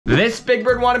This big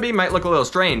bird wannabe might look a little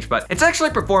strange, but it's actually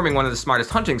performing one of the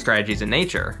smartest hunting strategies in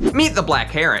nature. Meet the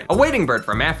black heron, a wading bird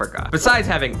from Africa, besides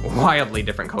having wildly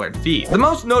different colored feet. The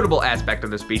most notable aspect of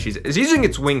the species is using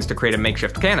its wings to create a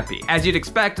makeshift canopy. As you'd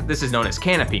expect, this is known as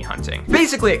canopy hunting.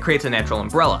 Basically, it creates a natural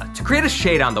umbrella to create a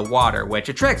shade on the water, which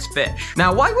attracts fish.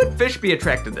 Now, why would fish be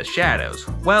attracted to shadows?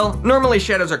 Well, normally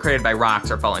shadows are created by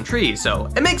rocks or fallen trees, so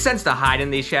it makes sense to hide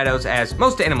in these shadows as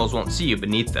most animals won't see you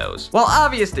beneath those. While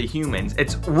obvious to humans,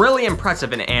 it's really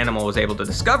impressive an animal was able to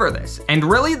discover this. And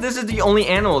really, this is the only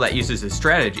animal that uses this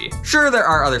strategy. Sure, there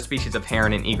are other species of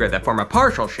heron and egret that form a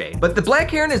partial shade, but the black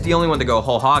heron is the only one to go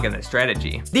whole hog in this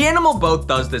strategy. The animal both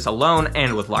does this alone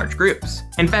and with large groups.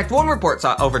 In fact, one report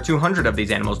saw over 200 of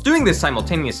these animals doing this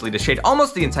simultaneously to shade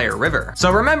almost the entire river. So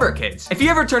remember, kids, if you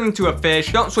ever turn into a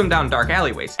fish, don't swim down dark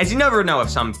alleyways, as you never know if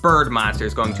some bird monster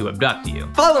is going to abduct you.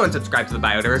 Follow and subscribe to the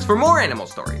Bioderers for more animal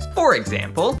stories. For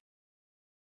example,